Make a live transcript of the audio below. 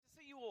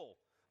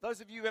Those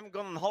of you who haven't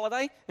gone on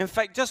holiday, in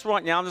fact, just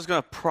right now, I'm just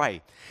going to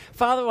pray.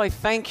 Father, I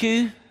thank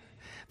you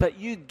that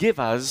you give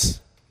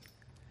us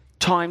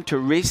time to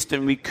rest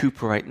and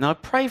recuperate. And I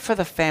pray for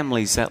the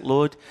families that,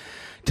 Lord,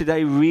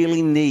 today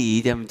really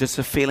need, and just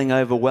are feeling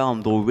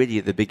overwhelmed already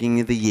at the beginning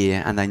of the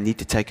year, and they need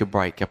to take a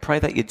break. I pray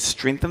that you'd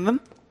strengthen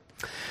them.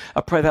 I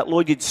pray that,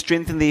 Lord, you'd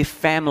strengthen their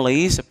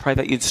families. I pray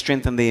that you'd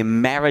strengthen their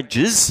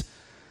marriages.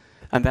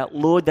 And that,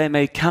 Lord, they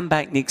may come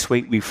back next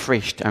week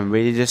refreshed and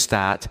ready to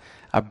start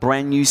a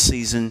brand new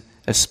season,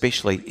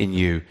 especially in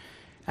you.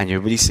 And you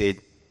already said,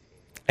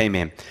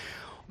 amen.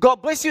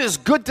 God bless you. It's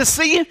good to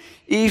see you.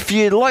 If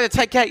you'd like to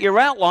take out your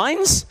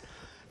outlines,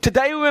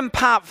 today we're in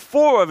part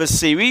 4 of a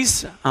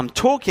series. I'm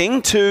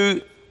talking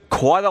to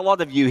quite a lot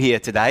of you here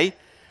today.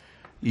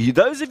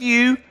 Those of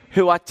you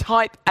who are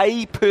type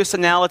A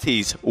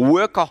personalities,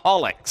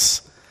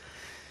 workaholics.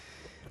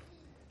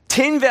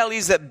 10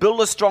 values that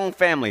build a strong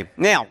family.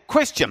 Now,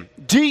 question,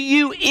 do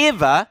you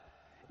ever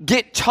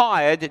get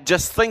tired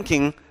just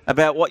thinking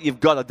about what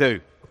you've got to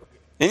do?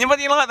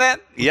 Anybody like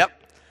that? Yep.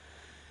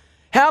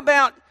 How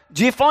about,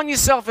 do you find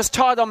yourself as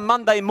tired on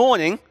Monday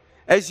morning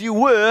as you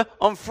were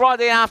on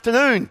Friday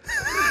afternoon?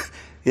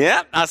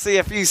 Yeah, I see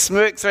a few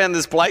smirks around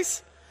this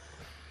place.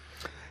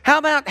 How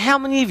about, how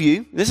many of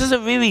you, this is a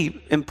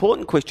really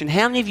important question,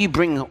 how many of you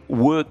bring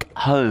work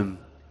home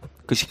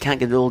because you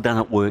can't get it all done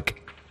at work?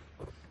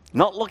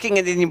 Not looking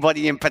at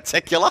anybody in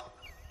particular.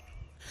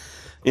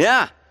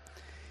 Yeah.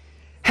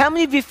 How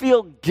many of you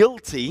feel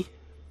guilty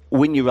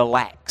when you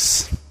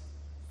relax?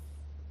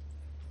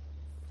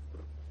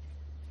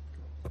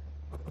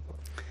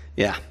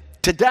 Yeah.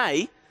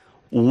 Today,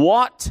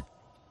 what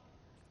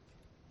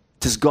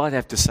does God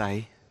have to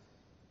say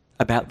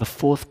about the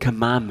 4th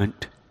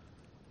commandment?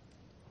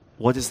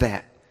 What is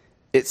that?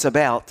 It's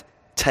about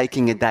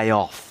taking a day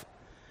off.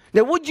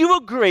 Now, would you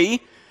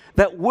agree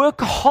that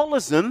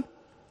workaholism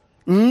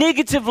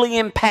negatively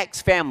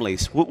impacts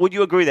families? Would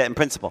you agree that in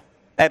principle?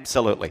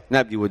 Absolutely.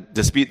 Nobody would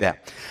dispute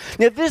that.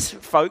 Now this,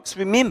 folks,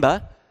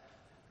 remember,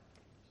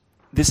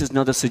 this is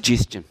not a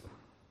suggestion.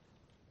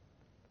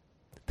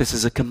 This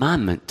is a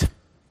commandment.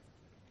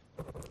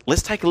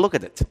 Let's take a look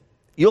at it.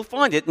 You'll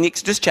find it in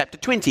Exodus chapter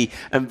 20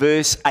 and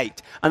verse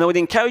 8. And I would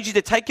encourage you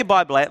to take your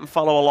Bible out and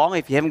follow along.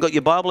 If you haven't got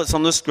your Bible, it's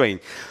on the screen.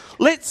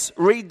 Let's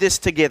read this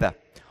together.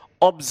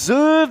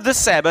 Observe the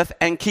Sabbath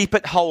and keep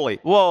it holy.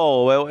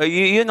 Whoa, well,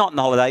 you're not on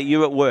holiday,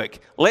 you're at work.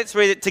 Let's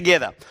read it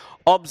together.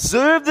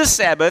 Observe the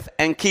Sabbath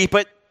and keep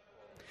it.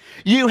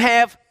 You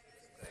have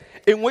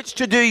in which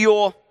to do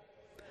your,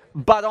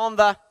 but on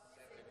the,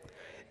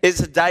 is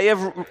a day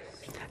of,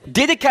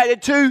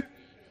 dedicated to,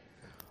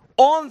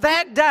 on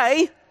that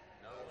day.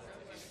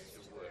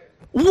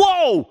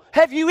 Whoa,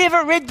 have you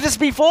ever read this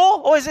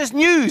before, or is this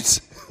news?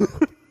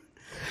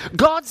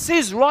 God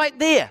says right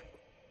there,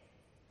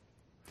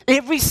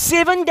 every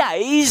 7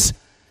 days,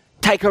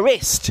 take a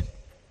rest.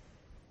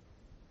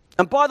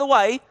 And by the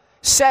way,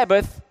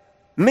 Sabbath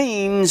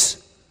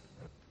means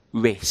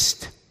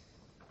rest.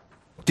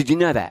 Did you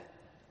know that?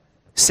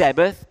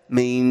 Sabbath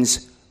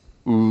means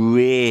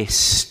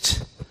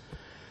rest.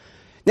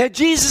 Now,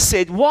 Jesus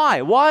said,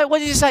 why? What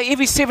did he say?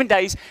 Every 7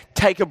 days,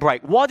 take a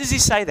break. Why does he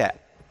say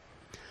that?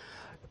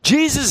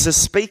 Jesus is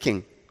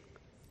speaking.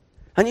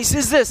 And he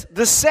says this,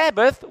 the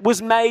Sabbath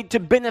was made to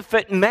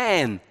benefit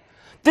man.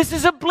 This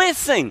is a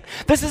blessing.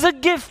 This is a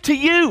gift to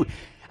you.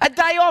 A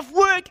day off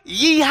work.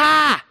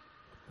 Yee-haw.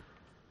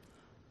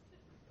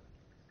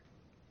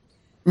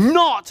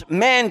 Not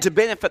man to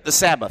benefit the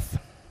Sabbath.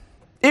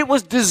 It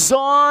was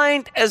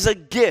designed as a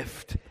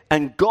gift.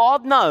 And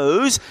God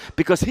knows,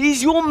 because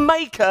he's your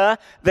maker,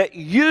 that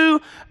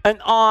you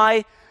and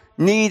I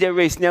need a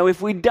rest. Now,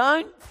 if we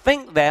don't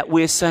think that,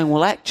 we're saying,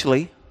 well,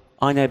 actually,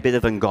 I know better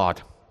than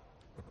God.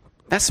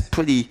 That's a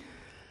pretty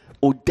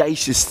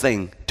audacious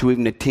thing to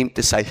even attempt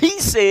to say. He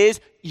says,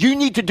 you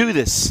need to do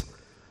this.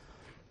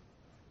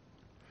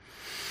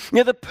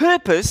 Now, the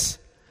purpose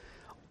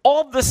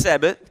of the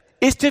Sabbath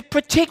is to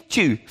protect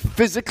you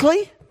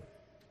physically,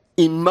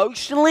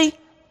 emotionally,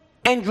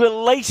 and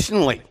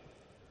relationally.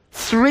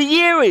 3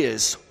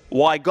 areas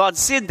why God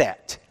said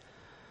that.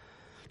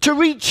 To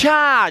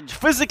recharge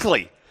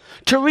physically,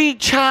 to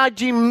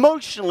recharge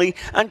emotionally,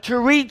 and to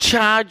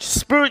recharge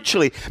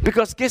spiritually.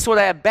 Because guess what?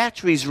 Our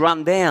batteries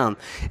run down.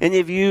 Any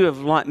of you,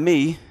 like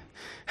me,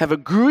 have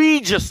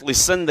egregiously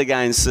sinned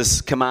against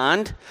this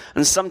command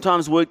and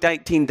sometimes worked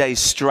 18 days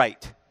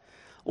straight.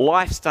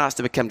 Life starts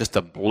to become just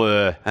a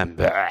blur and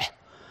blah.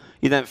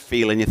 You don't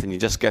feel anything. You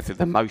just go through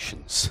the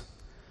motions.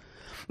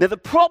 Now, the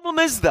problem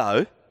is,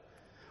 though,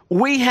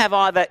 we have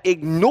either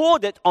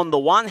ignored it on the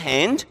one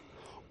hand,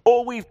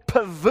 or we've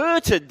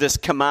perverted this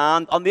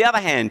command on the other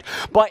hand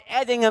by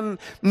adding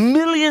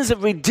millions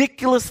of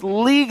ridiculous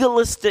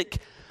legalistic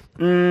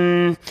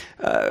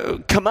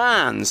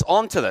commands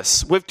onto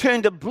this. We've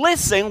turned a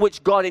blessing,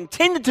 which God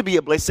intended to be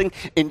a blessing,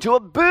 into a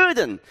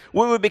burden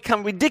where we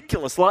become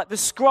ridiculous, like the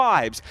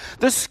scribes.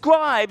 The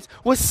scribes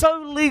were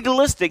so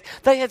legalistic,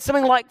 they had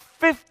something like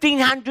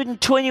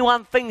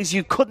 1,521 things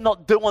you could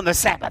not do on the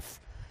Sabbath.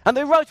 And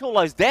they wrote all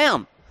those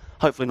down.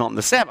 Hopefully not on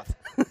the Sabbath.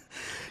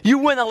 You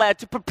weren't allowed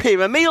to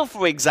prepare a meal,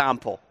 for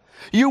example.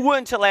 You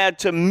weren't allowed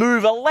to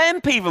move a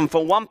lamp even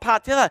from one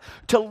part to the other,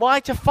 to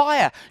light a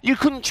fire. You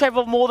couldn't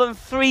travel more than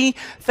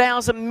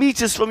 3,000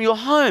 meters from your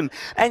home.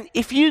 And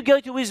if you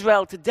go to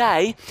Israel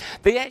today,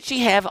 they actually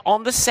have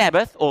on the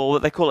Sabbath, or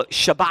they call it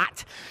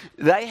Shabbat,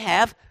 they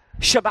have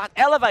Shabbat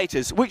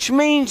elevators, which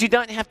means you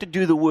don't have to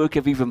do the work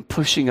of even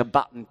pushing a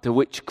button to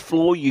which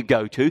floor you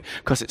go to,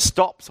 because it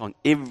stops on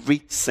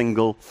every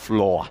single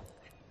floor.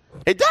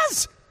 It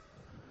does.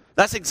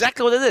 That's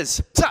exactly what it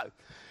is.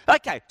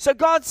 So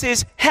God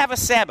says, have a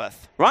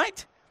Sabbath,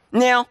 right?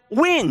 Now,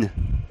 when?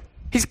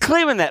 He's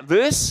clear in that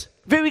verse,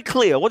 very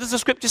clear. What does the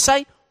scripture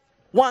say?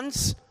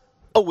 Once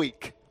a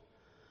week.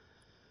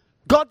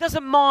 God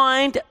doesn't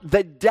mind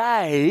the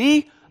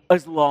day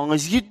as long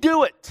as you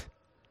do it.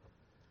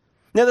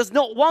 Now, there's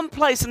not one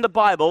place in the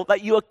Bible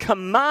that you are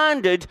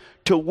commanded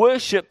to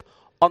worship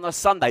on a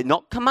Sunday.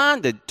 Not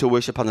commanded to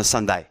worship on a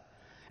Sunday.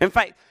 In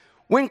fact,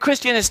 when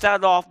Christianity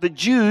started off, the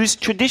Jews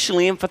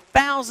traditionally and for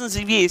thousands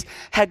of years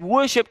had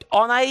worshipped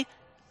on a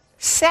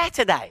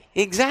Saturday.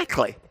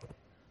 Exactly.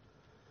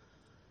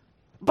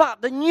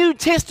 But the New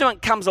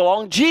Testament comes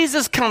along,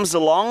 Jesus comes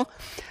along,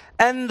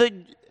 and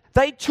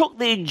they took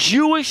their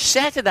Jewish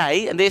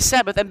Saturday and their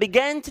Sabbath and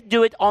began to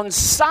do it on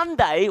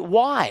Sunday.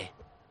 Why?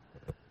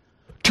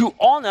 To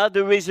honor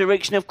the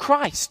resurrection of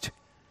Christ.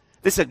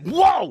 They said,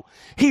 whoa,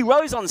 he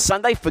rose on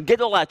Sunday, forget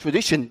all our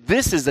tradition.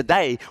 This is the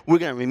day we're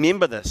going to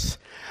remember this.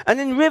 And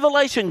in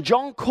Revelation,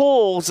 John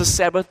calls the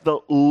Sabbath the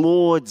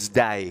Lord's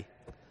Day.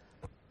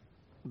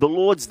 The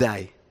Lord's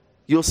Day.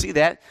 You'll see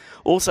that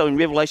also in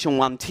Revelation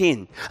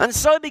 1:10. And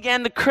so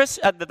began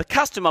the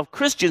custom of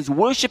Christians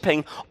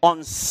worshiping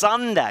on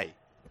Sunday.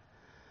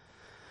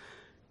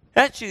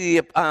 Actually,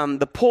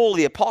 the Paul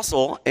the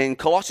Apostle in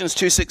Colossians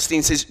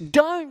 2:16 says,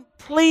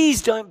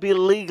 please don't be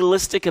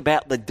legalistic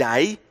about the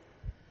day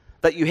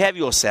that you have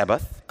your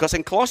Sabbath, because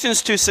in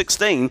Colossians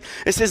 2:16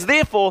 it says,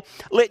 therefore,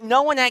 let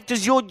no one act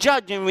as your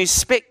judge in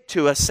respect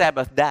to a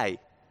Sabbath day.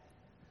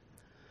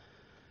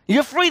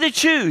 You're free to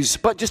choose,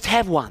 but just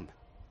have one.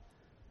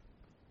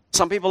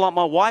 Some people, like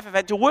my wife, have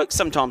had to work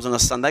sometimes on a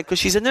Sunday because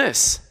she's a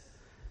nurse,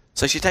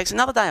 so she takes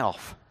another day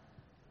off.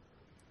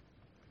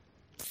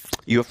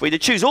 You're free to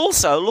choose.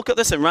 Also, look at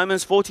this in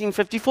Romans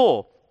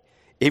 14:54.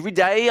 Every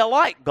day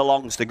alike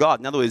belongs to God.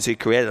 In other words, he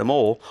created them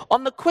all.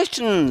 On the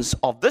questions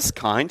of this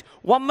kind,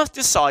 one must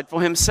decide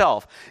for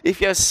himself. If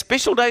you have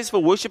special days for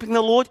worshiping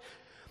the Lord,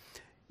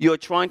 you're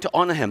trying to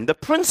honor him. The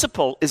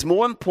principle is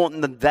more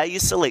important than the day you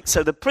select.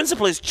 So the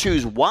principle is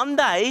choose one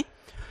day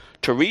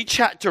to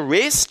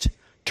rest,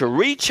 to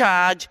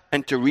recharge,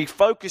 and to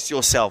refocus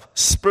yourself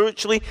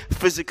spiritually,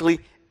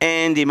 physically,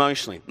 and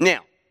emotionally.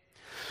 Now,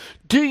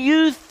 do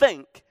you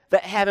think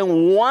that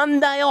having one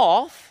day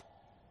off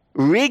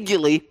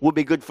regularly will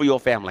be good for your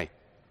family?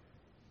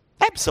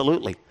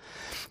 Absolutely.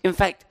 In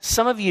fact,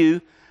 some of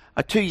you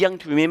are too young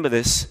to remember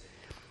this.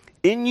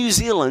 In New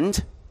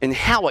Zealand, in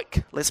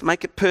Howick, let's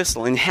make it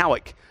personal, in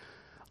Howick,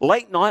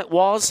 late night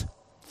was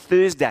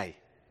Thursday.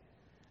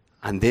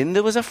 And then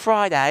there was a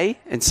Friday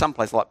in some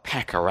place like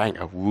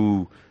Pakuranga,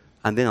 woo.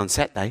 And then on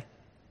Saturday,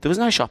 there was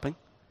no shopping.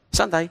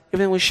 Sunday,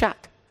 everything was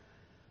shut.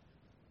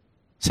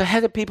 So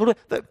how did people do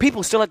it?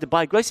 People still had to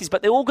buy groceries,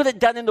 but they all got it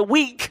done in the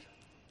week.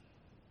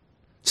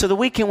 So the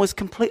weekend was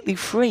completely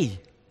free.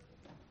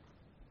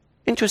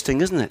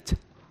 Interesting, isn't it?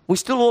 We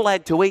still all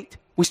had to eat.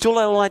 We still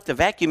all had to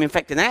vacuum. In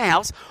fact, in our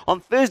house,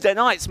 on Thursday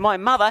nights, my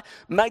mother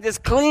made us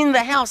clean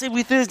the house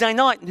every Thursday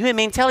night. And her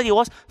mentality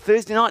was,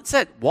 Thursday night's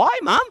it. Why,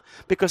 Mum?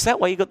 Because that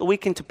way you got the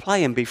weekend to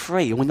play and be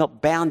free. And we're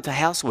not bound to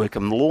housework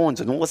and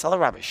lawns and all this other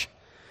rubbish.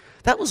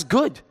 That was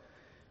good.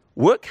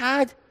 Work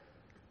hard,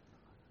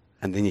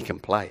 and then you can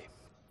play,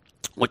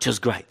 which is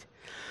great.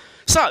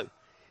 So,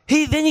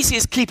 he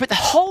says, keep it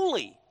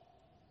holy.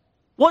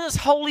 What does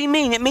holy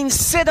mean? It means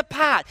set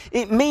apart.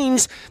 It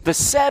means the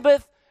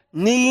Sabbath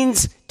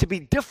needs to be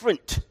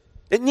different.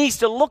 It needs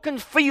to look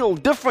and feel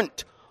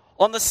different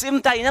on the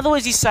seventh day. In other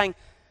words, he's saying,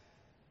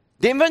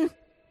 Denvin,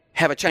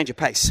 have a change of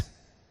pace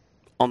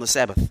on the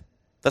Sabbath.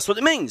 That's what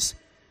it means.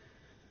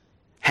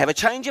 Have a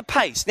change of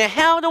pace. Now,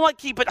 how do I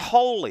keep it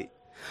holy?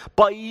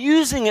 By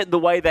using it the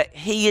way that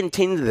he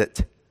intended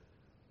it.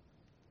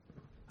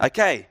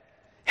 Okay,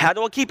 how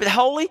do I keep it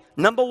holy?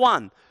 Number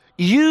one,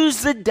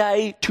 use the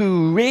day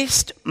to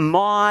rest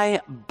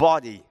my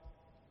body.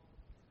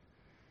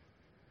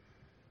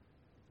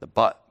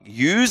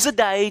 Use the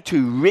day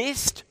to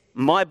rest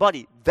my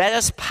body. That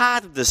is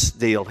part of this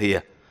deal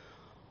here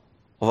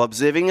of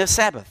observing a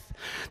Sabbath.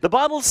 The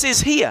Bible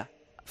says here,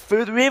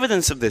 further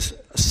evidence of this,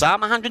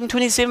 Psalm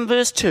 127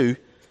 verse 2,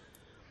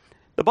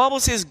 the Bible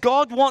says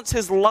God wants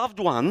his loved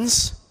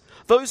ones,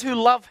 those who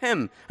love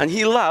him, and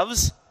he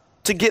loves,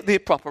 to get their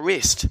proper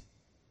rest.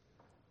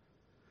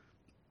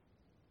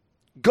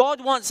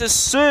 God wants his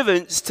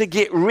servants to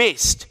get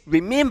rest.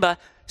 Remember,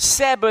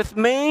 Sabbath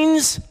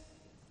means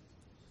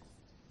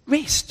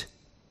rest.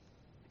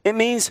 It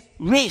means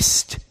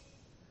rest.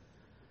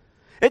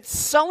 It's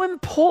so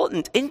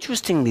important,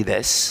 interestingly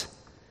this,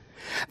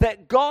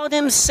 that God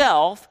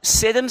himself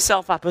set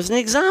himself up as an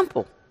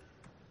example.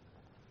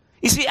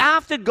 You see,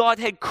 after God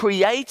had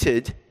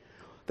created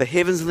the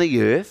heavens and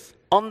the earth,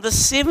 on the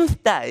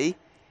seventh day,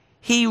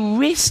 he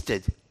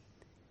rested.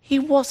 He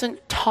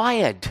wasn't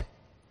tired.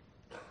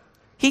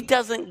 He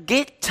doesn't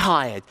get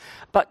tired.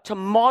 But to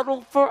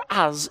model for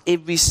us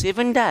every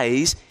 7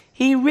 days,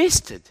 he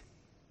rested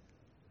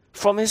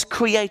from his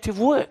creative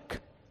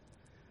work.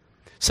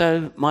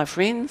 So, my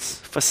friends,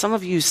 for some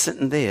of you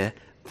sitting there,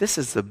 this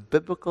is the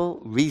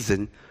biblical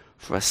reason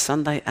for a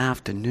Sunday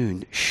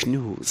afternoon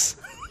snooze.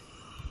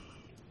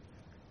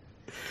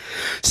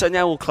 So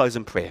now we'll close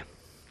in prayer.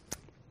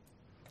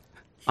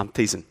 I'm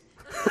teasing.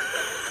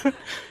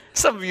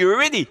 Some of you are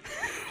ready.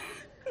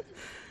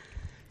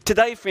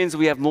 Today, friends,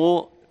 we have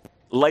more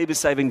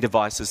labor-saving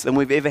devices than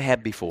we've ever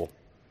had before.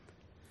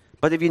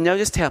 But have you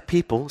noticed how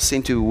people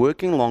seem to be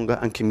working longer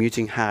and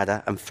commuting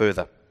harder and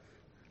further?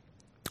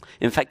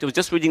 In fact, I was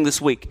just reading this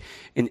week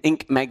in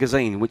Inc.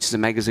 magazine, which is a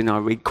magazine I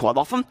read quite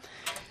often.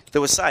 They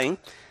were saying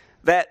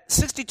that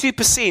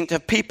 62%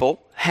 of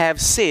people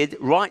have said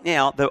right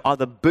now they're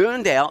either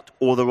burned out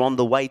or they're on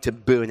the way to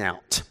burn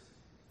out.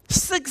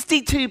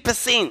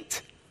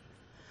 62%.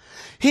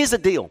 Here's the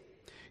deal.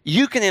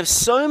 You can have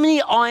so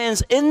many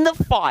irons in the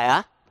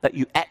fire that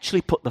you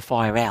actually put the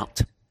fire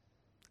out.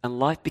 And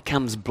life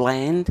becomes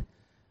bland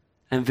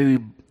and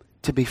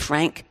to be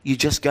frank, you're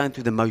just going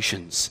through the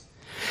motions.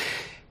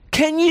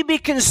 Can you be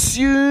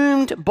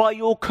consumed by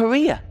your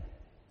career?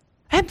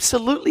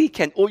 Absolutely you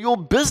can. Or your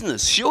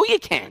business. Sure you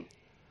can.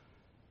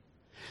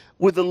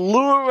 With the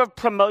lure of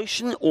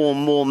promotion or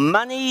more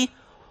money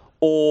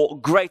or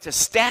greater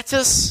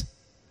status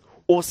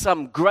or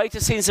some greater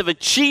sense of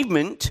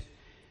achievement,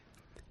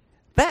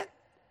 that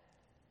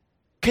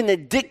can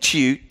addict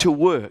you to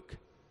work.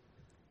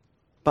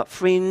 But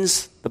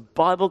friends, the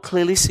Bible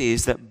clearly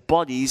says that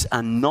bodies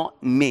are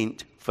not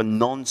meant for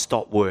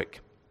non-stop work.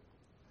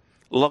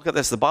 Look at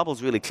this. The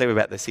Bible's really clear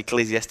about this.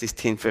 Ecclesiastes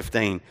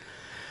 10:15.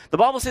 The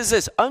Bible says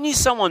this: only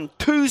someone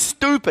too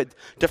stupid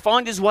to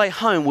find his way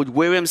home would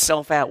wear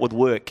himself out with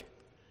work.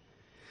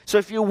 So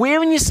if you're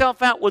wearing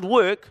yourself out with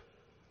work,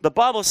 the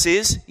Bible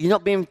says you're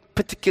not being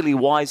particularly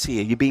wise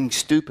here. You're being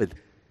stupid.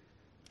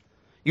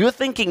 You're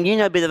thinking you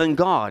know better than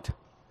God.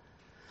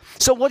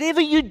 So whatever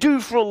you do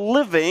for a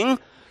living,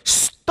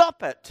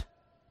 stop it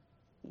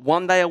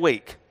 1 day a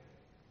week.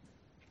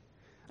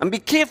 And be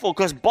careful,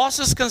 because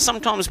bosses can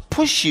sometimes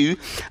push you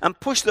and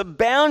push the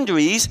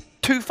boundaries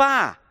too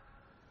far.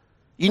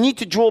 You need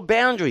to draw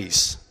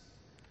boundaries.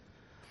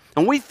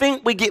 And we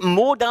think we get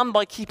more done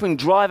by keeping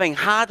driving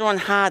harder and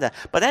harder.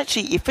 But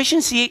actually,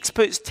 efficiency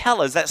experts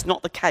tell us that's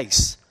not the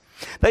case.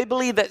 They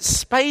believe that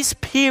space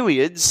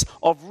periods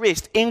of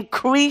rest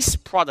increase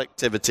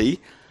productivity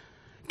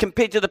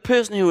compared to the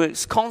person who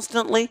works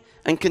constantly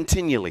and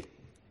continually.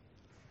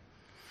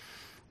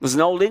 There's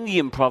an old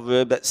Indian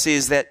proverb that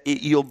says that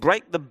you'll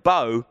break the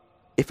bow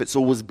if it's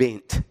always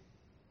bent.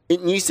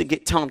 It needs to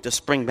get time to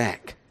spring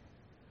back.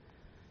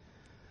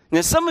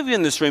 Now, some of you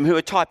in this room who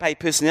are type A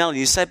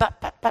personalities say,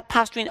 but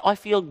Pastor Ian, I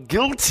feel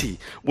guilty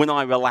when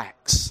I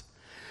relax.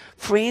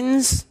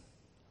 Friends,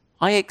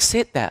 I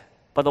accept that,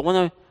 but I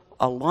want to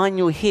align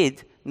your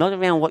head not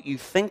around what you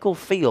think or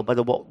feel,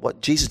 but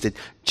what Jesus did.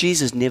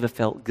 Jesus never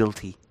felt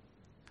guilty.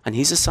 And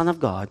he's the Son of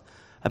God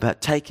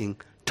about taking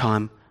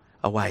time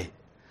away.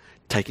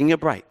 Taking a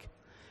break.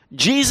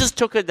 Jesus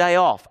took a day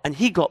off and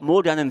he got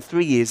more done in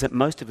 3 years than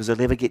most of us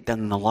will ever get done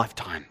in a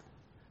lifetime.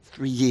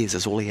 3 years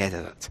is all he had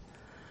at it.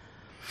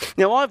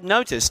 Now, I've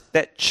noticed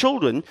that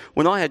children,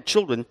 when I had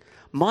children,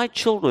 my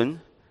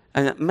children,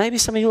 and maybe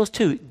some of yours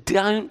too,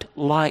 don't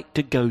like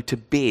to go to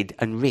bed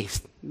and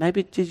rest.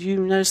 Maybe, did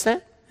you notice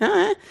that?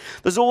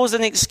 There's always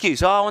an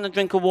excuse. Oh, I want a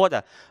drink of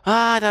water.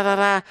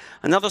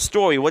 Another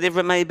story, whatever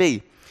it may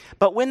be.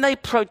 But when they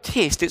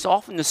protest, it's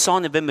often a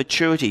sign of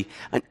immaturity.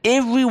 And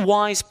every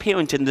wise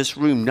parent in this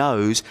room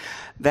knows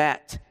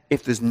that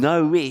if there's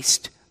no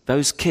rest,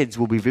 those kids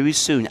will be very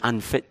soon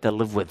unfit to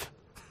live with.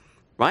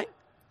 Right?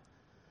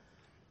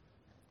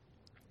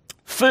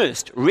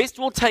 First, rest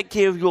will take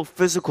care of your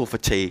physical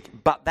fatigue,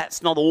 but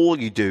that's not all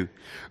you do.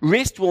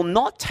 Rest will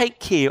not take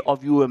care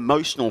of your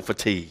emotional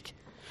fatigue.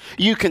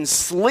 You can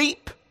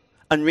sleep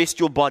and rest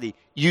your body.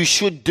 You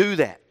should do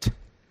that.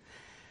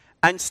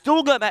 And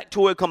still go back to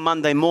work on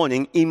Monday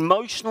morning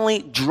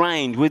emotionally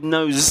drained with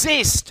no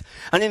zest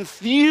and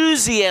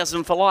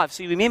enthusiasm for life.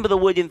 See, remember the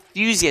word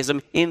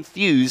enthusiasm,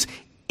 enthuse,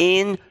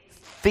 in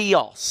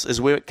theos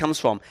is where it comes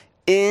from,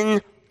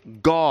 in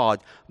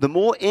God. The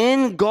more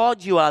in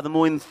God you are, the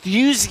more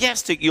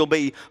enthusiastic you'll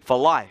be for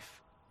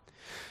life.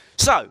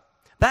 So,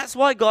 that's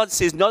why God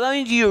says not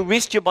only do you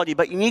rest your body,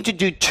 but you need to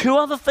do 2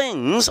 other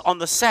things on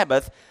the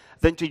Sabbath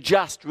than to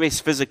just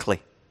rest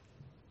physically.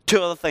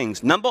 2 other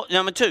things. Number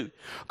 2,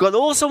 God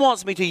also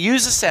wants me to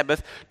use the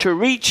Sabbath to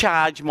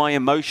recharge my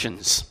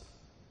emotions.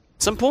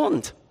 It's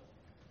important.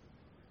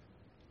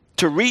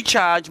 To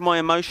recharge my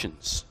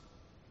emotions.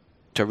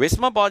 To rest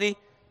my body,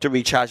 to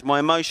recharge my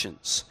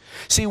emotions.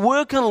 See,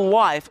 work and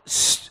life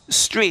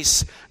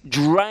stress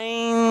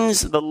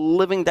drains the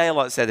living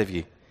daylights out of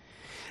you.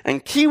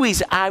 And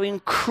Kiwis are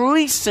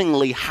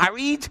increasingly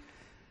hurried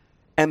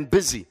and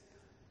busy.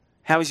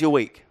 How was your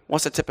week?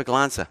 What's the typical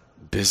answer?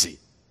 Busy.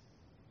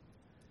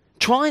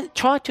 Try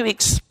to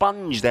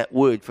expunge that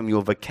word from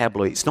your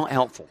vocabulary. It's not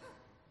helpful.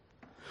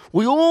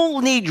 We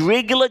all need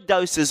regular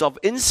doses of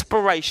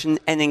inspiration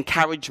and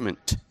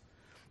encouragement.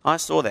 I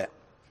saw that.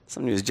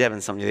 Somebody was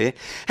jabbing somebody there.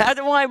 How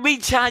do I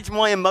recharge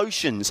my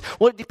emotions?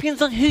 Well, it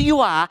depends on who you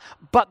are,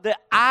 but there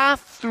are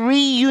 3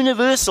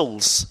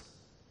 universals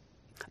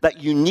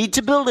that you need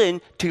to build in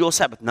to your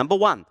Sabbath. Number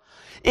 1,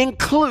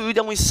 include,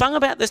 and we sung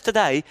about this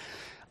today,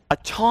 a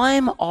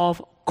time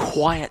of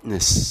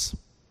quietness.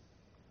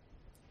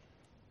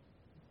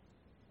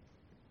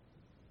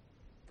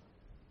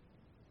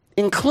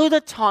 Include a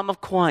time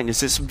of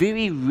quietness. It's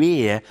very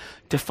rare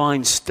to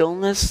find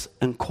stillness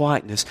and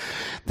quietness.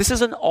 This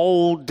is an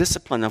old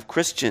discipline of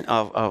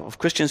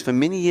Christians for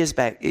many years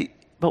back,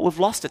 but we've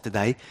lost it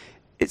today.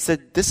 It's a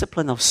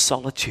discipline of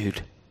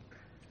solitude.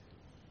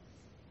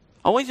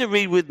 I want you to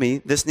read with me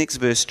this next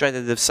verse straight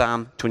out of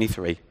Psalm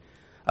 23,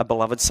 a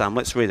beloved psalm.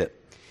 Let's read it.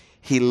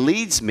 He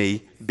leads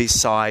me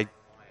beside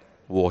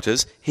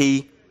waters.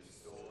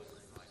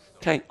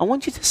 Okay, I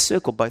want you to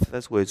circle both of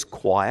those words,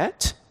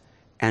 quiet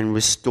and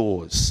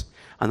restores.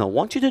 And I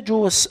want you to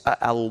draw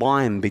a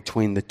line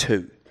between the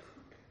two.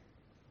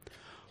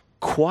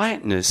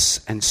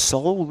 Quietness and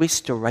soul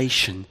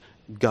restoration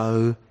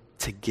go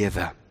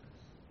together.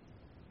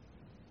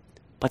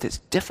 But it's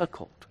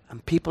difficult,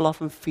 and people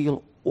often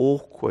feel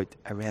awkward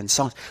around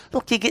silence.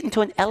 Look, you get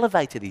into an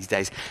elevator these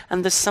days,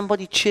 and there's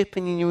somebody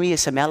chirping in your ear,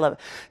 some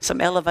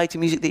elevator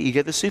music there. You go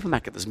to the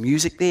supermarket, there's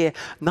music there.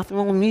 Nothing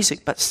wrong with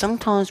music, but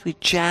sometimes we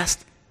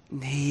just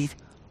need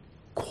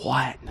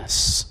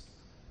quietness.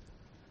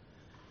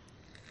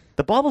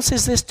 The Bible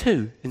says this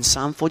too in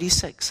Psalm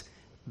 46.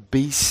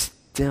 Be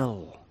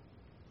still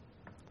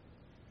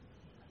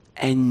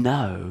and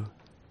know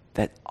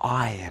that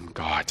I am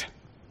God.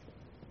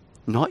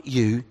 Not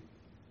you,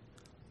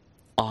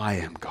 I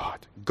am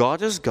God.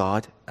 God is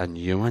God and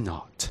you are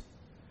not.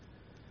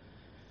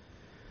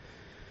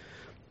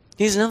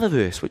 Here's another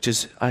verse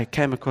which I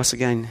came across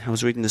again, I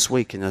was reading this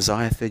week in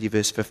Isaiah 30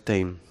 verse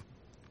 15.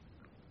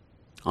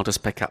 I'll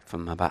just pick up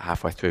from about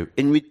halfway through.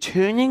 In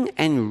returning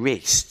and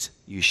rest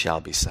you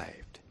shall be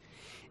saved.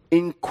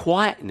 In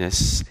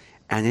quietness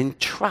and in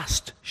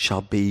trust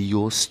shall be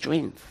your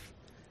strength.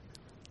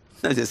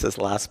 Notice this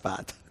last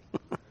part.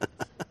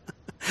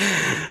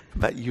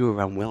 But you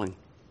are unwilling.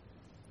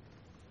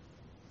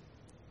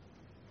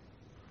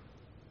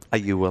 Are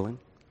you willing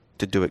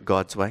to do it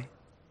God's way?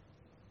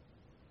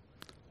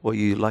 Or are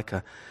you like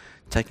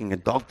taking a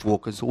dog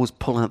walk and always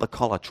pulling at the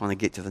collar trying to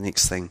get to the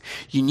next thing?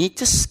 You need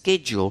to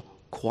schedule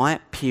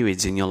quiet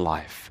periods in your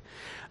life.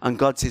 And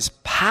God says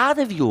part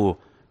of your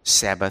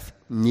Sabbath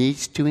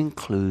needs to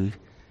include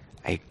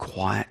a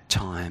quiet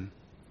time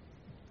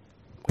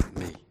with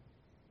me.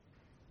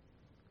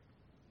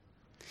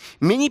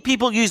 Many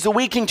people use the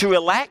weekend to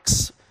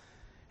relax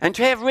and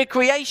to have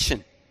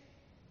recreation.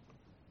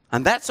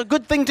 And that's a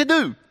good thing to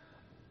do.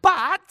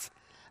 But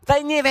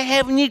they never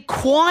have any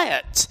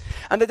quiet.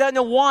 And they don't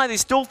know why they're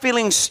still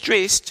feeling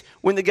stressed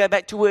when they go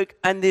back to work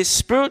and their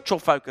spiritual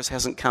focus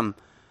hasn't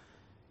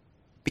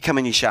become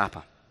any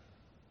sharper.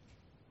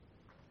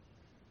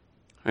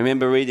 I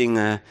remember reading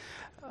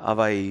of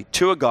a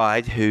tour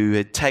guide who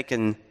had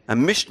taken a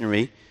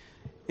missionary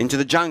into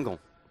the jungle.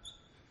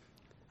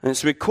 And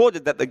it's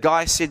recorded that the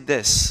guy said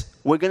this: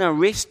 we're going to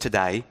rest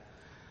today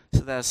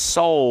so that our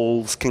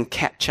souls can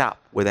catch up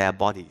with our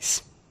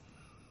bodies.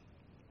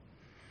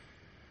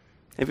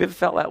 Have you ever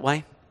felt that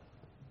way?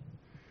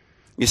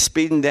 You're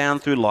speeding down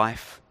through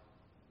life,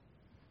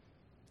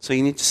 so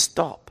you need to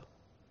stop.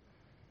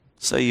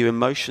 So your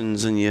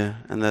emotions and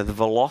the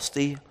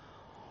velocity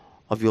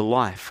of your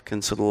life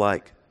can sort of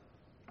like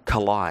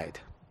collide.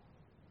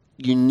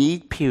 You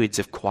need periods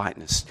of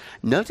quietness.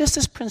 Notice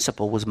this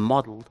principle was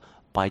modeled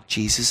by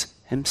Jesus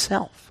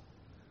himself.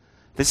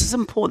 This is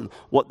important.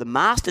 What the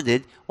master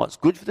did, what's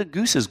good for the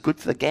goose is good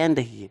for the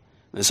gander here.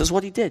 This is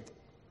what he did.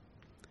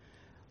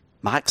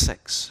 Mark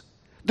 6.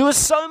 There were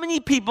so many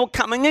people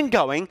coming and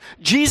going.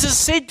 Jesus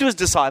said to his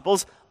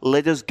disciples,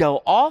 let us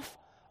go off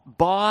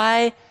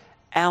by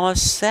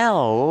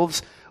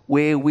ourselves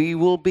where we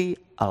will be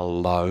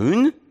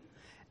alone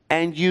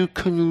and you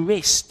can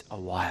rest a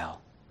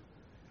while.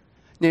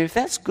 Now, if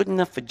that's good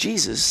enough for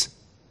Jesus,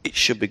 it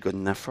should be good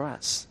enough for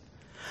us.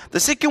 The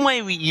second way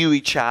you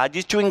recharge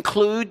is to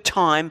include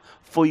time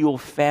for your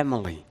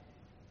family.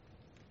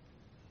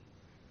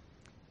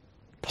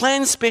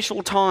 Plan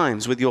special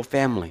times with your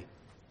family.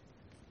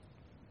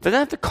 They don't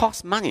have to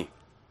cost money.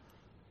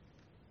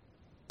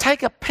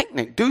 Take a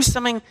picnic. Do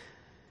something.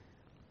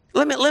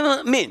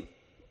 Men.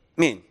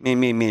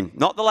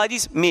 Not the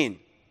ladies, men.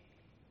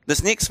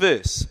 This next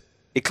verse,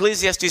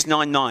 Ecclesiastes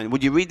 9:9.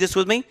 Would you read this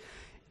with me?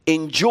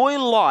 Enjoy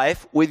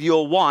life with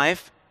your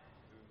wife.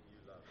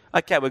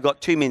 Okay, we've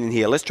got 2 men in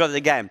here. Let's try that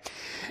again.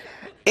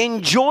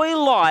 Enjoy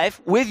life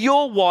with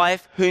your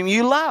wife whom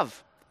you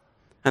love.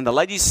 And the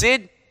ladies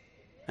said,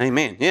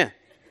 amen, yeah.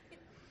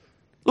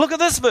 Look at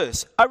this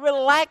verse. A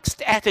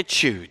relaxed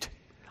attitude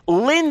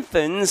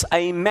lengthens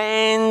a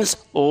man's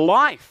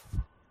life.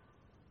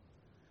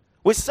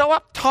 We're so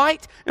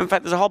uptight. In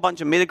fact, there's a whole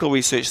bunch of medical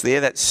research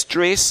there that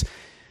stress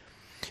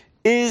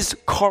is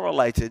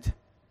correlated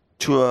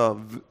to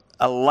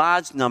a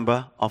large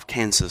number of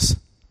cancers.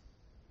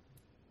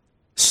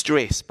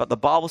 Stress. But the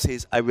Bible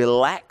says a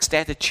relaxed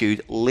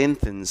attitude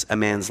lengthens a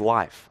man's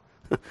life.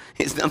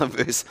 Here's another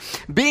verse.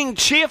 Being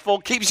cheerful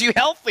keeps you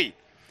healthy.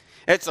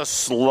 It's a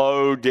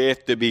slow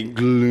death to be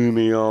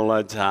gloomy all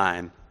the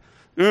time.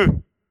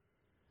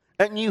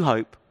 At New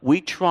Hope,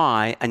 we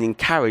try and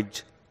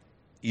encourage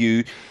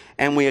you,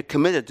 and we are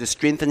committed to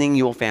strengthening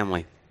your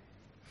family.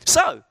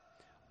 So,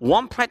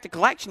 one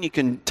practical action you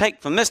can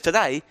take from this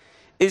today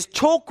is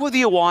talk with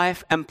your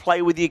wife and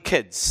play with your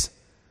kids.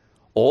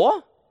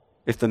 Or,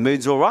 if the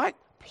mood's all right,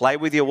 play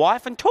with your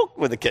wife and talk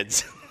with the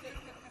kids.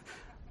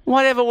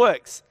 Whatever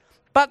works.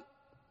 But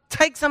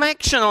take some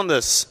action on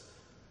this.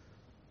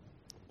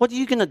 What are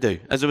you going to do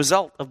as a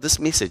result of this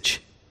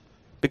message?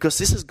 Because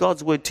this is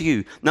God's word to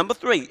you. Number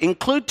 3,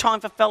 include time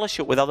for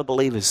fellowship with other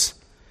believers.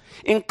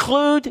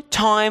 Include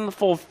time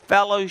for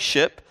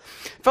fellowship.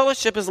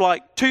 Fellowship is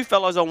like two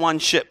fellows on one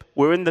ship.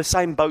 We're in the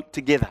same boat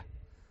together.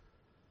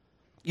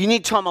 You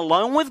need time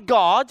alone with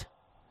God,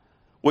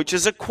 which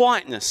is a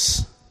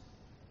quietness.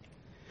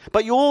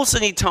 But you also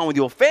need time with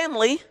your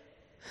family,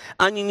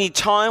 and you need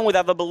time with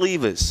other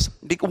believers.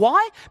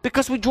 Why?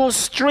 Because we draw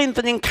strength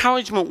and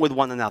encouragement with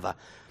one another.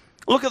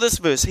 Look at this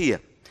verse here.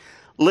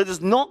 Let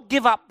us not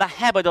give up the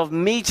habit of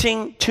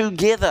meeting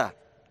together.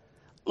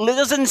 Let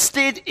us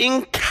instead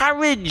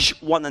encourage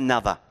one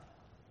another.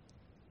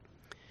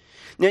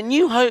 Now,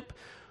 New Hope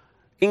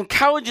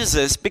encourages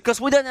this because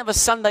we don't have a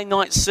Sunday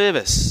night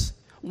service.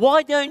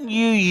 Why don't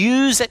you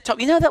use that time?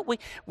 You know that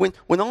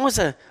when I was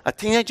a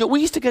teenager,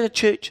 we used to go to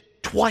church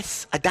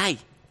twice a day.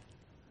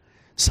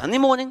 Sunday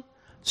morning,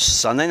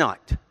 Sunday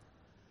night.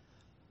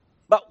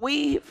 But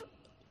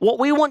what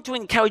we want to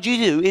encourage you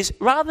to do is,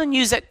 rather than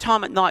use that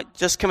time at night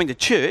just coming to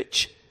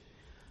church,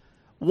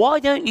 why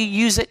don't you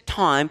use that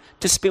time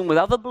to spend with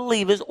other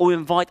believers or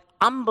invite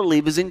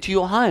unbelievers into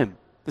your home?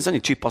 There's only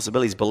two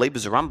possibilities,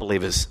 believers or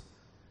unbelievers.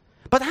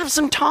 But have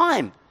some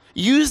time.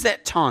 Use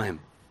that time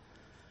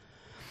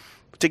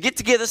to get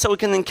together so we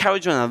can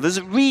encourage one another. There's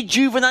a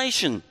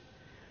rejuvenation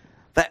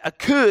that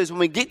occurs when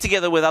we get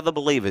together with other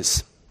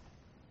believers.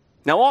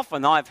 Now,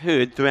 often I've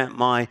heard throughout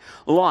my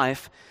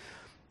life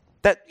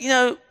that,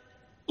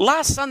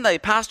 last Sunday,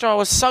 Pastor, I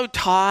was so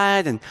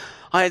tired and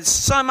I had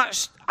so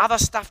much other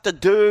stuff to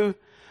do.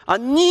 I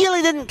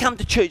nearly didn't come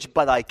to church,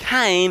 but I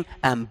came,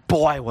 and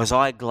boy, was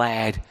I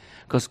glad,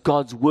 because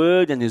God's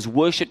word and his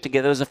worship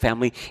together as a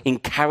family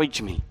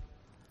encouraged me.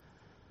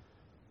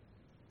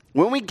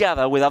 When we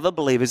gather with other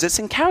believers, it's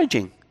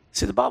encouraging.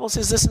 See, the Bible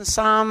says this in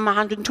Psalm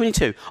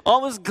 122. I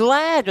was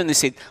glad when they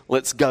said,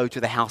 let's go to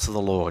the house of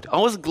the Lord. I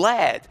was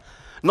glad.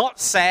 Not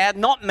sad,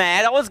 not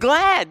mad. I was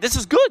glad. This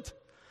is good.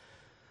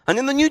 And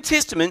in the New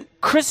Testament,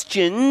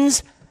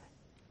 Christians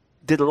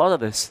did a lot of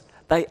this.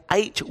 They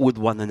ate with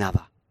one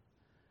another.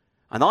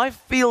 And I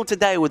feel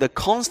today, with a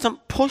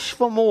constant push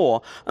for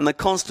more and the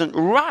constant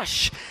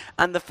rush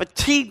and the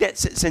fatigue that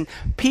sits in,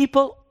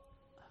 people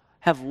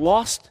have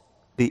lost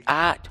the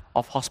art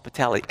of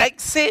hospitality,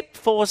 except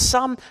for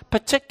some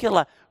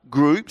particular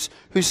groups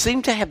who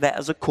seem to have that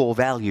as a core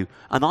value.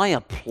 And I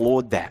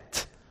applaud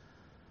that.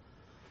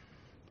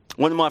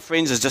 One of my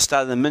friends has just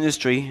started a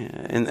ministry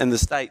in the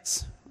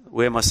States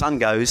where my son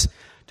goes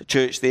to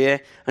church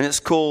there, and it's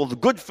called the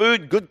Good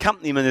Food, Good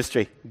Company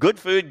Ministry. Good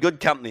food, good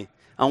company.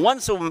 And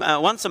once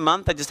a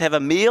month, they just have a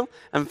meal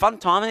and fun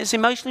time, and it's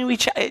emotionally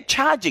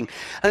recharging.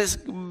 And it's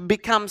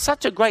become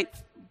such a great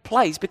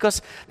place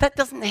because that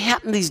doesn't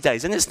happen these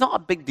days, and it's not a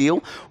big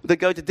deal. They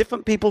go to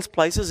different people's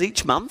places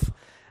each month,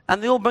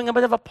 and they all bring a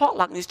bit of a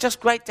potluck, and it's just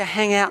great to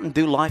hang out and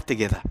do life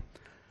together.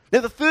 Now,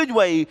 the third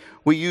way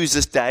we use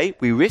this day,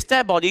 we rest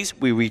our bodies,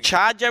 we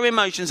recharge our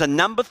emotions, and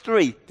number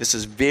 3, this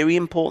is very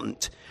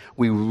important,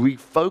 we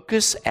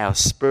refocus our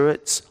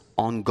spirits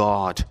on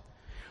God.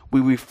 We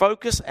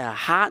refocus our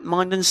heart,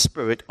 mind, and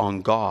spirit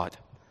on God.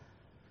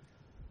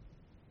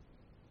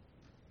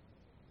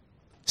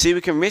 See,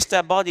 we can rest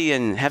our body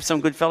and have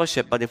some good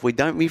fellowship, but if we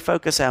don't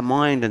refocus our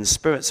mind and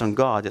spirits on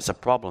God, it's a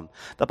problem.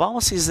 The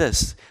Bible says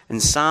this in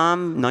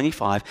Psalm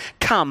 95,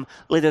 "Come,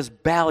 let us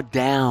bow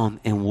down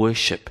and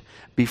worship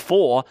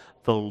before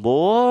the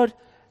Lord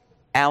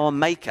our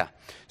Maker."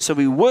 So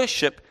we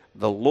worship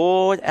the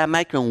Lord our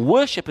Maker, and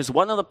worship is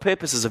one of the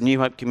purposes of New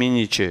Hope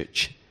Community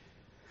Church.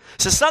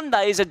 So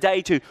Sunday is a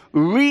day to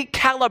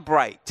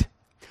recalibrate,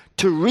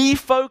 to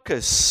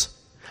refocus.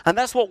 And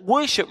that's what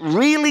worship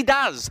really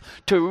does,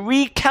 to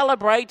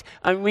recalibrate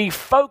and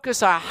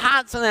refocus our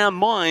hearts and our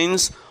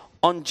minds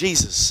on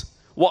Jesus,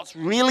 what's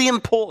really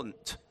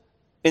important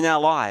in our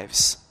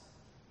lives.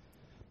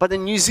 But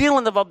in New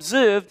Zealand, I've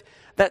observed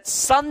that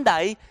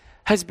Sunday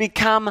has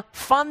become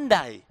fun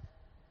day.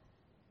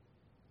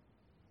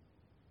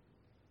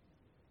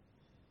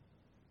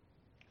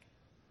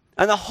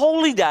 And a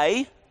holy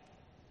day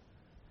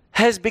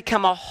has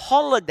become a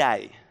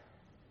holiday.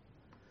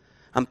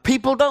 And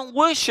people don't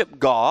worship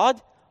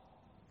God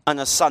on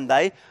a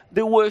Sunday.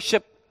 They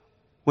worship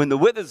when the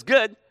weather's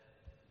good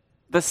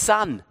the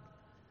sun.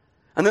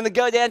 And then they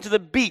go down to the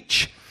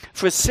beach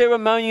for a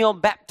ceremonial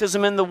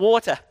baptism in the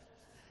water.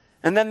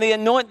 And then they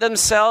anoint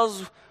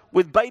themselves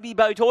with baby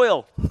boat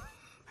oil.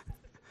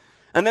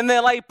 And then they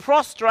lay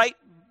prostrate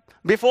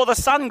before the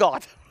sun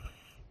god.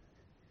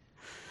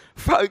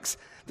 Folks,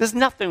 there's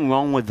nothing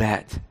wrong with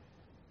that.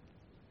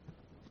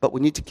 But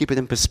we need to keep it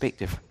in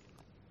perspective.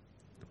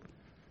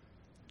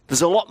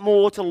 There's a lot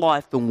more to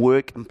life than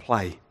work and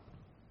play.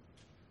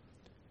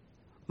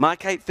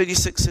 Mark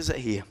 8:36 says it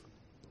here.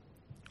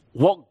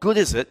 What good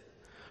is it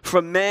for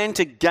a man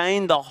to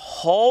gain the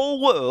whole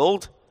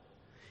world,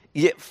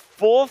 yet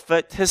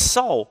forfeit his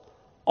soul?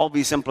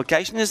 Obvious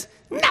implication is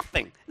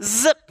nothing.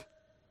 Zip.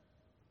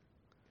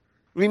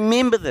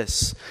 Remember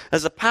this.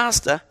 As a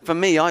pastor, for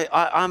me,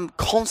 I'm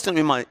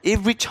constantly reminded.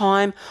 Every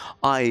time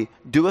I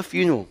do a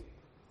funeral,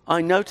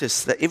 I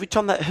notice that every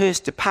time that hearse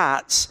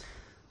departs,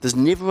 there's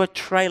never a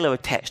trailer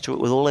attached to it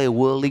with all their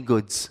worldly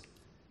goods.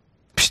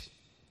 Psst.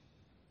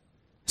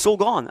 It's all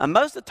gone. And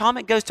most of the time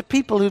it goes to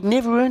people who've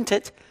never earned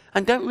it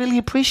and don't really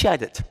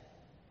appreciate it.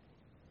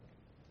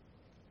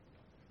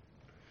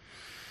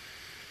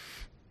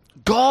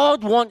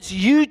 God wants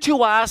you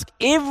to ask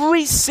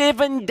every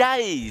 7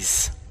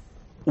 days,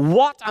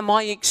 what am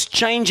I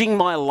exchanging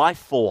my life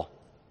for?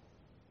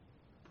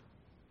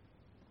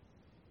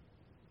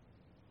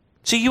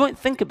 So you won't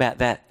think about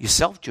that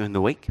yourself during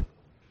the week.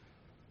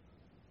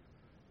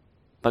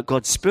 But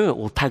God's Spirit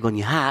will tug on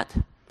your heart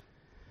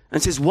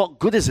and says, what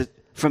good is it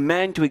for a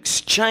man to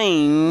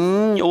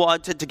exchange, or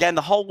to gain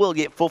the whole world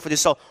yet forfeit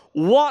his soul?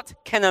 What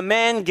can a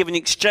man give in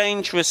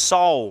exchange for his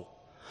soul?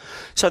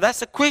 So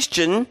that's a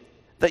question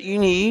that you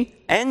need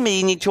and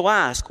me need to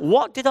ask.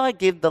 What did I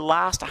give the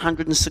last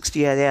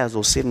 168 hours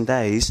or 7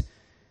 days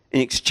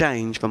in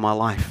exchange for my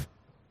life?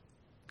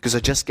 Because I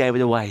just gave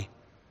it away.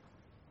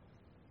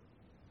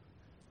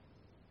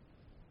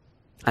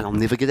 And I'll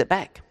never get it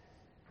back.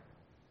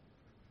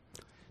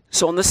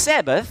 So on the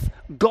Sabbath,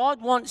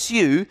 God wants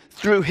you,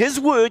 through His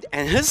Word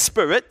and His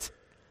Spirit,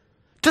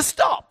 to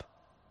stop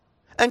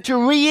and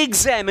to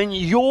re-examine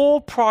your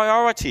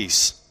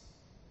priorities.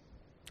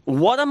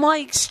 What am I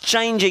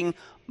exchanging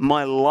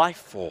my life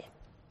for?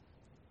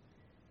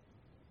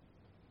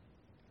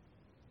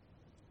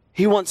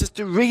 He wants us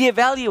to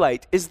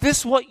re-evaluate. Is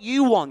this what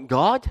you want,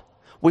 God?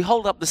 We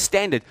hold up the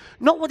standard,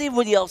 not what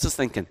everybody else is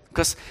thinking.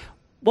 Because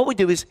what we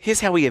do is, here's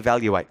how we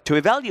evaluate. To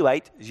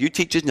evaluate, as you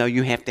teachers know,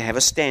 you have to have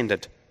a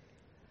standard.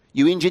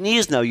 You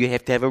engineers know you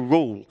have to have a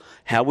rule,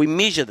 how we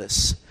measure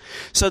this.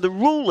 So the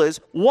rule is,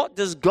 what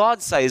does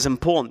God say is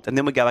important? And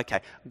then we go,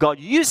 okay, God,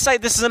 you say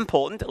this is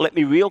important. Let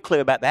me be real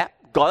clear about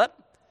that. Got it?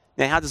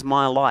 Now, how does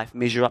my life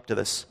measure up to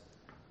this?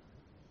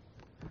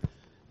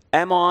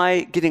 Am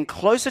I getting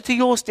closer to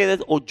your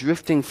standard or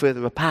drifting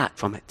further apart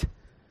from it?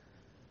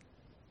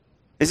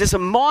 Is this a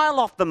mile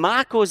off the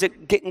mark or is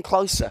it getting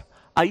closer?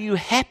 Are you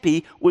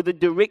happy with the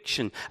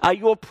direction? Are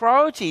your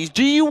priorities,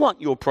 do you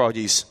want your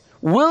priorities?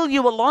 Will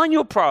you align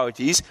your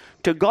priorities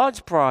to God's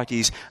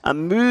priorities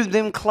and move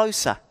them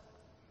closer?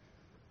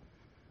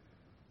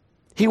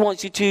 He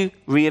wants you to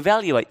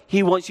reevaluate.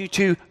 He wants you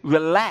to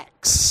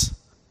relax,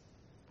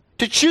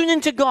 to tune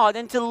into God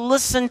and to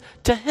listen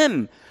to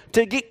Him,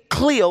 to get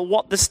clear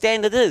what the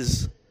standard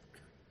is,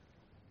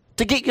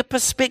 to get your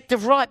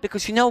perspective right.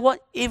 Because you know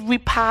what? Every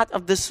part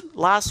of this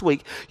last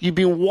week, you've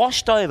been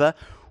washed over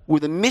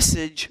with a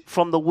message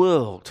from the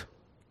world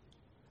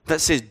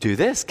that says, do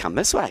this, come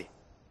this way.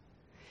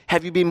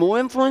 Have you been more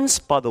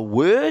influenced by the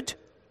Word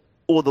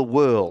or the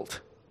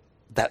world?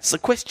 That's the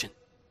question.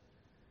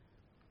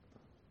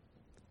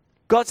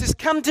 God says,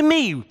 come to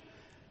me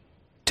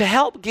to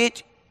help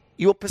get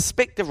your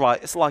perspective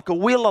right. It's like a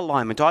wheel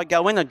alignment. I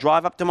go in, I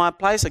drive up to my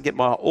place, I get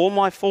all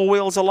my 4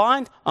 wheels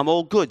aligned, I'm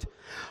all good.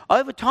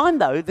 Over time,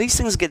 though, these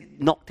things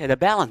get knocked out of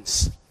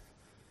balance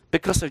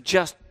because of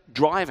just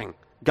driving,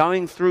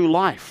 going through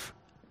life.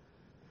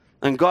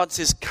 And God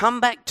says, come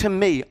back to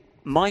me.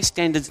 My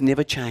standards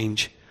never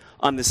change.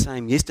 I'm the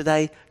same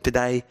yesterday,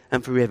 today,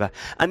 and forever.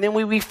 And then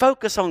we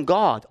refocus on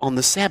God on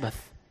the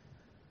Sabbath.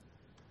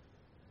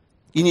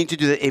 You need to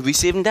do that every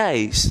 7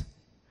 days,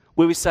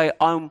 where we say,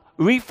 I'm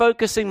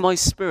refocusing my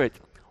spirit,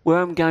 where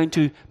I'm going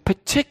to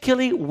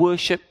particularly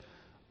worship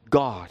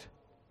God.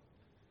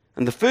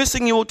 And the first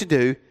thing you ought to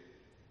do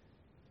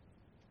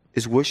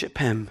is worship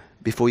Him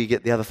before you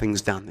get the other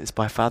things done. It's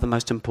by far the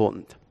most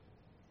important.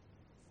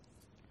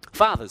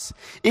 Fathers,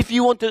 if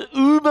you want an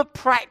uber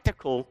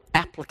practical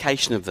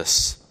application of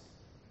this,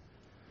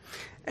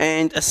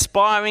 and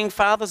aspiring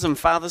fathers and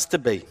fathers to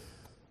be,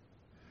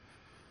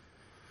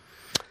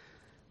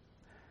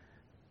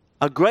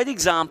 a great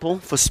example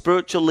for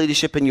spiritual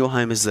leadership in your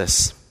home is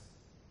this.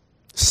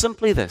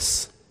 Simply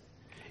this.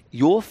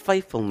 Your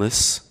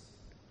faithfulness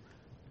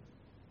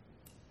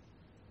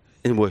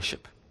in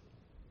worship.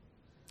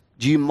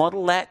 Do you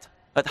model that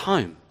at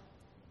home?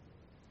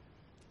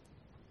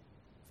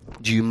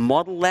 Do you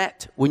model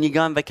that when you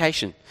go on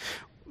vacation?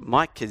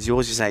 My kids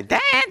always say,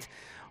 Dad,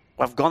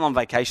 I've gone on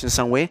vacation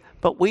somewhere,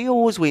 but we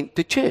always went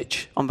to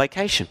church on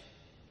vacation.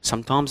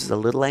 Sometimes it's a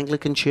little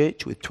Anglican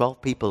church with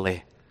 12 people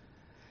there.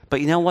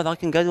 But you know what? I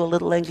can go to a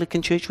little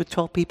Anglican church with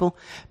 12 people.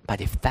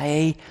 But if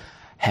they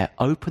have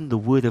opened the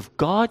Word of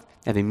God,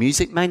 now the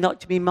music may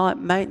not be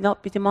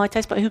to my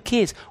taste, but who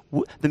cares?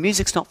 The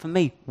music's not for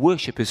me.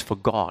 Worship is for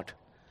God.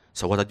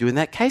 So what I do in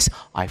that case,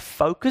 I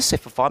focus.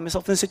 If I find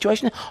myself in a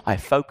situation, I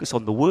focus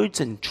on the words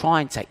and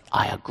try and say,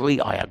 I agree,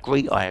 I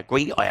agree, I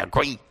agree, I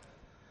agree.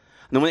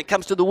 And then when it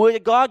comes to the Word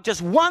of God,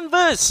 just one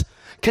verse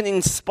can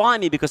inspire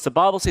me, because the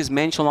Bible says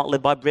man shall not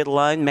live by bread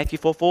alone, Matthew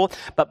 4:4,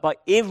 but by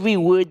every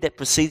word that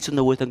proceeds from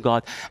the Word of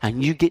God.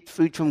 And you get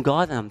food from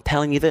God, and I'm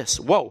telling you this.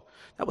 Whoa,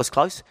 that was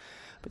close.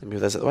 But let me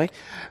move those out of the way.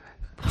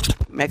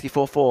 Matthew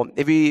 4:4.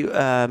 Every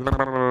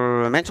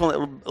man shall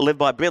not live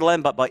by bread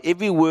alone, but by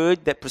every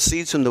word that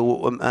proceeds from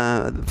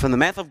the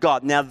mouth of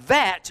God. Now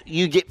that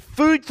you get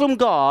food from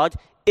God,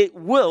 it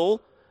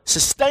will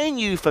sustain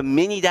you for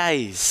many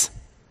days.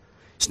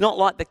 It's not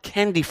like the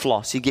candy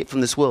floss you get from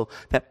this world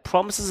that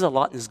promises a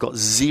lot and has got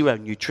zero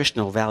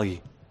nutritional value.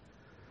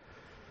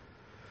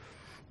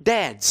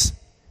 Dads,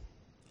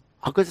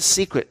 I've got a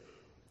secret.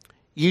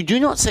 You do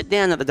not sit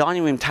down at the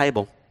dining room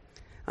table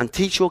and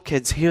teach your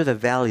kids, here are the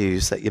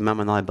values that your mum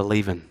and I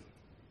believe in.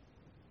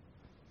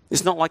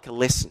 It's not like a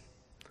lesson,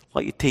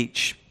 like you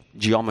teach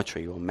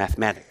geometry or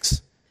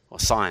mathematics or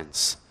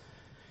science.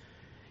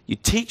 You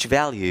teach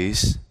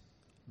values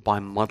by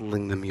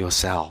modeling them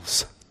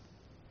yourselves.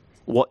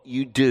 What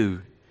you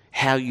do,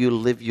 how you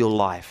live your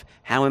life,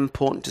 how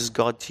important is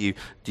God to you?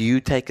 Do you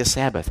take a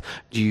Sabbath?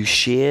 Do you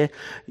share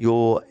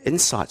your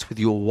insights with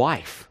your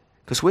wife?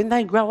 Because when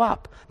they grow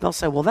up, they'll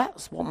say, well,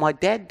 that's what my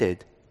dad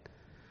did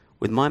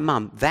with my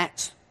mum.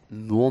 That's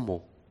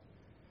normal.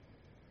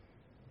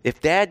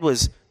 If dad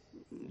was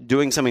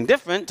doing something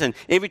different, and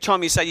every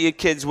time you say to your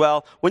kids,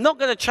 well, we're not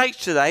going to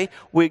church today,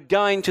 we're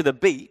going to the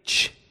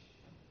beach,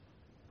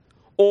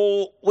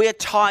 or we're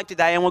tired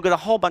today and we've got a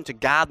whole bunch of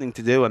gardening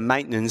to do and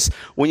maintenance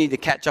we need to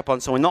catch up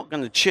on, so we're not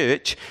going to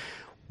church.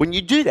 When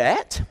you do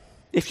that,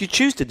 if you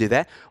choose to do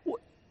that,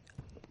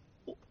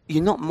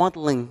 you're not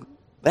modeling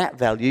that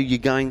value, you're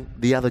going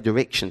the other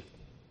direction.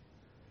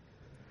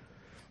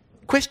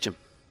 Question,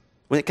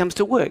 when it comes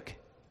to work,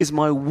 is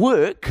my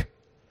work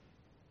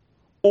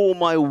or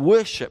my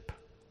worship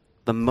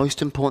the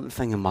most important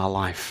thing in my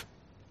life?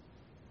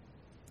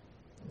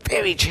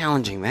 Very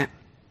challenging, that.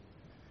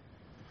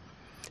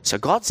 So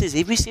God says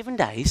every 7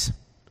 days,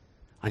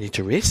 I need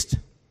to rest,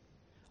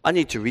 I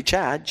need to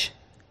recharge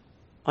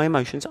my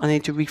emotions, I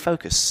need to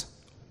refocus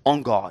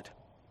on God.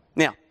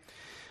 Now,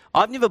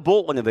 I've never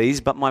bought one of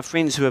these, but my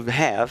friends who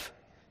have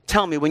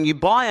tell me when you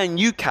buy a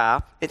new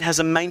car, it has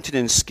a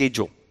maintenance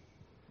schedule.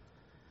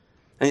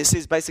 And it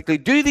says basically,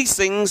 do these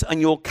things and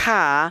your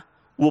car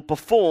will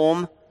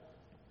perform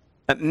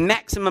at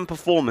maximum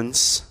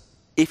performance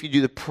if you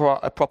do the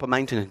proper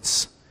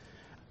maintenance.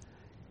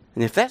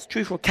 And if that's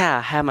true for a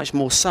car, how much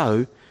more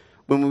so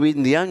when we read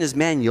in the owner's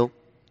manual,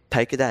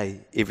 take a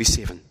day every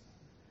 7.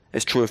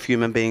 It's true of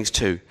human beings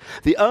too.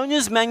 The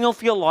owner's manual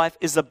for your life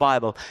is the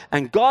Bible.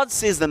 And God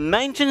says the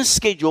maintenance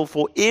schedule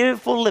for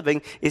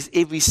living is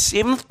every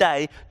 7th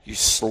day you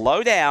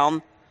slow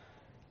down,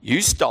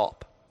 you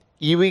stop,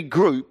 you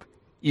regroup,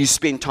 you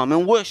spend time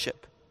in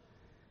worship.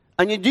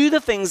 And you do the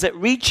things that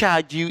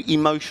recharge you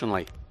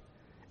emotionally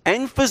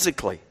and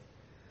physically.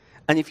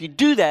 And if you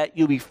do that,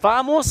 you'll be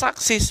far more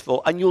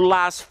successful and you'll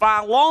last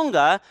far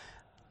longer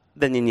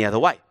than any other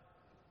way.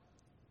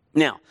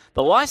 Now,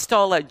 the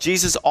lifestyle that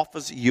Jesus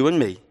offers you and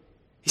me,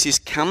 he says,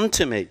 come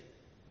to me.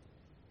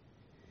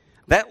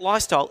 That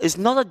lifestyle is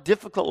not a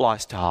difficult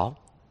lifestyle.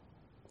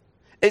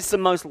 It's the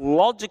most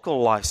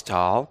logical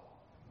lifestyle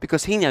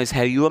because he knows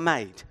how you are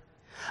made.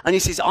 And he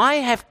says, I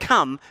have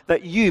come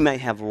that you may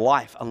have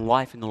life and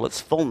life in all its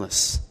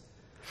fullness.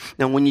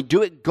 Now, when you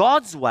do it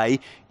God's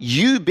way,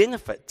 you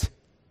benefit.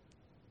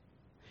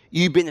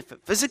 You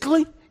benefit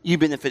physically, you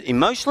benefit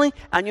emotionally,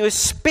 and you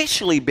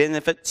especially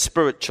benefit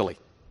spiritually.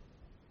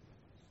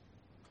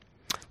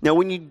 Now,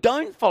 when you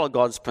don't follow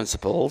God's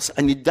principles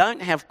and you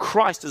don't have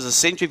Christ as the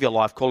center of your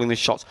life calling the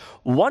shots,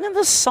 one of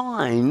the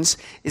signs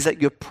is that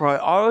your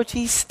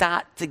priorities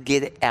start to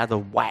get out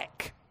of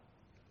whack.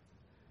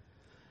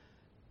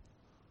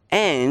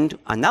 And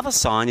another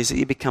sign is that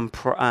you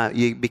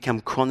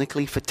become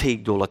chronically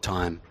fatigued all the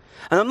time.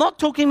 And I'm not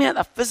talking about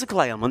a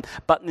physical ailment,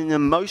 but an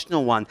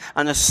emotional one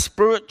and a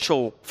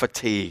spiritual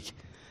fatigue.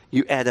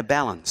 You add a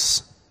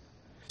balance.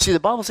 See, the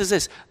Bible says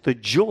this, the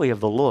joy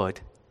of the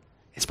Lord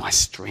is my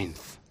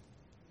strength.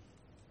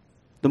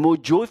 The more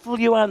joyful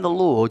you are in the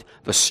Lord,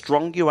 the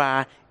stronger you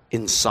are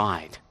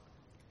inside.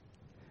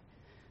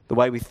 The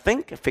way we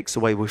think affects the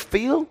way we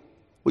feel,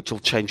 which will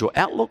change your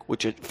outlook,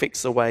 which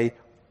affects the way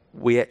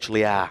we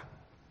actually are.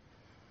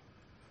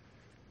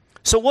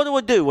 So what do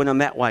I do when I'm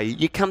that way?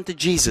 You come to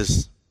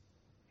Jesus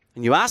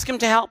and you ask him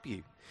to help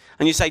you.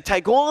 And you say,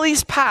 take all of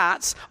these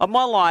parts of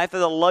my life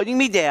that are loading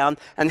me down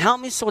and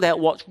help me sort out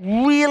what's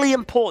really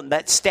important,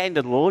 that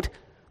standard, Lord,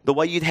 the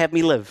way you'd have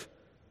me live.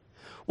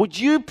 Would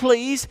you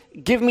please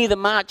give me the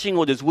marching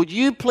orders? Would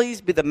you please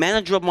be the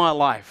manager of my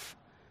life?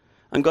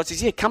 And God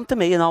says, yeah, come to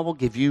me and I will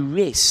give you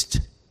rest.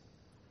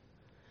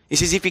 He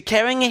says, if you're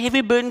carrying a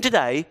heavy burden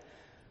today,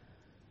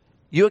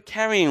 You're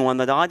carrying one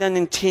that I don't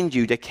intend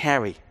you to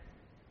carry.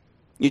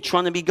 You're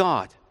trying to be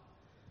God.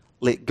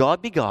 Let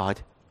God be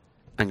God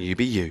and you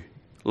be you.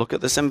 Look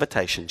at this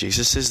invitation.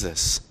 Jesus says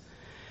this.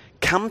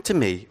 Come to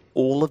me,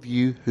 all of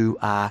you who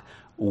are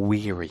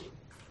weary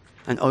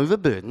and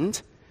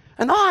overburdened,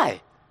 and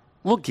I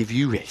will give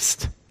you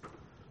rest.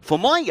 For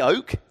my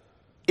yoke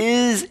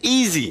is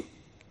easy.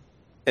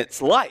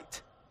 It's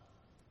light.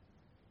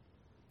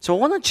 So I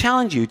want to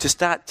challenge you to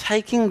start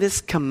taking this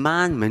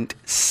commandment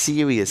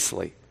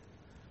seriously.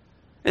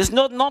 It's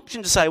not an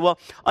option to say, well,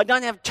 I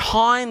don't have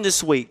time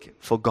this week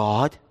for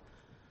God,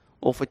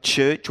 or for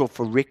church, or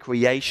for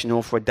recreation,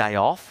 or for a day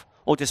off,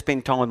 or to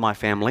spend time with my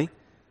family.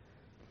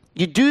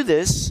 You do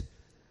this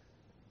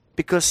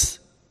because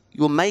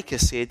your Maker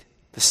said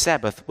the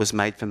Sabbath was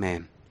made for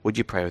man. Would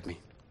you pray with me?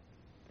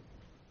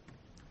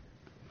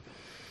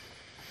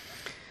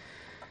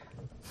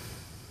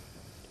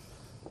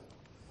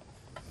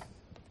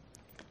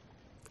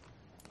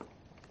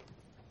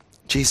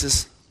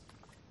 Jesus,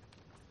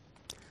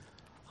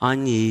 I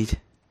need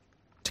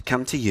to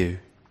come to you.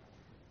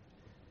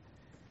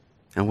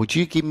 And would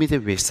you give me the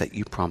rest that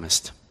you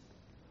promised?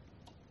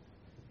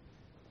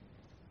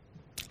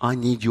 I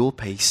need your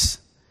peace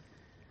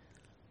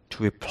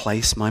to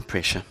replace my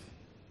pressure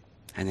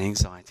and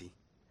anxiety.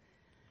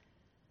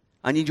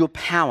 I need your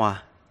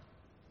power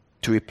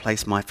to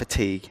replace my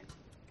fatigue.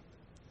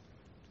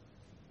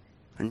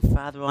 And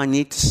Father, I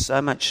need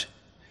so much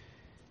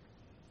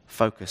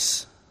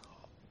focus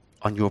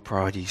on your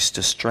priorities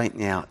to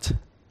straighten out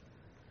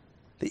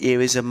the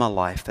areas of my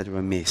life that are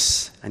a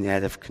mess and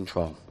out of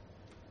control.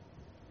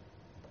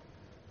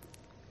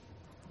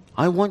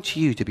 I want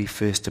you to be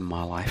first in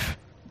my life.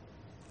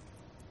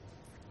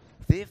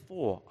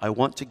 Therefore, I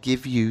want to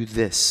give you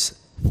this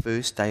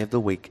first day of the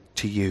week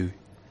to you.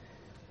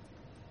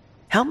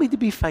 Help me to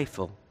be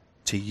faithful,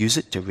 to use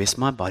it to rest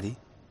my body,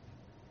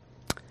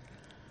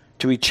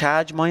 to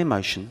recharge my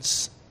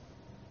emotions,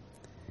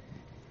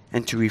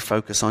 and to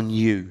refocus on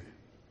you,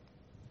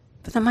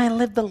 that I may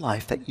live the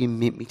life that you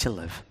meant me to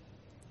live.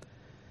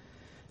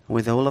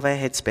 With all of our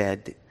heads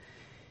bowed,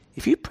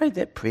 if you prayed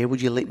that prayer,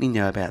 would you let me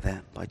know about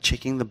that by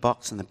checking the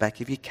box on the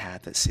back of your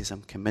card that says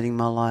I'm committing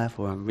my life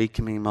or I'm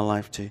recommitting my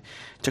life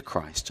to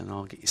Christ, and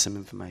I'll get you some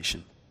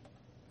information.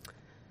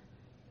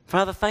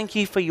 Father, thank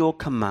you for your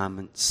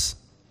commandments,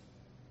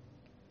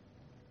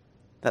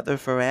 that they're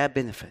for our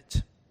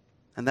benefit,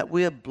 and that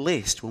we are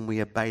blessed when we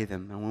obey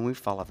them and when we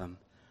follow them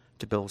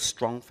to build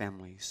strong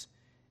families.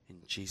 In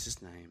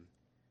Jesus' name,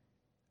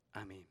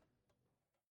 amen.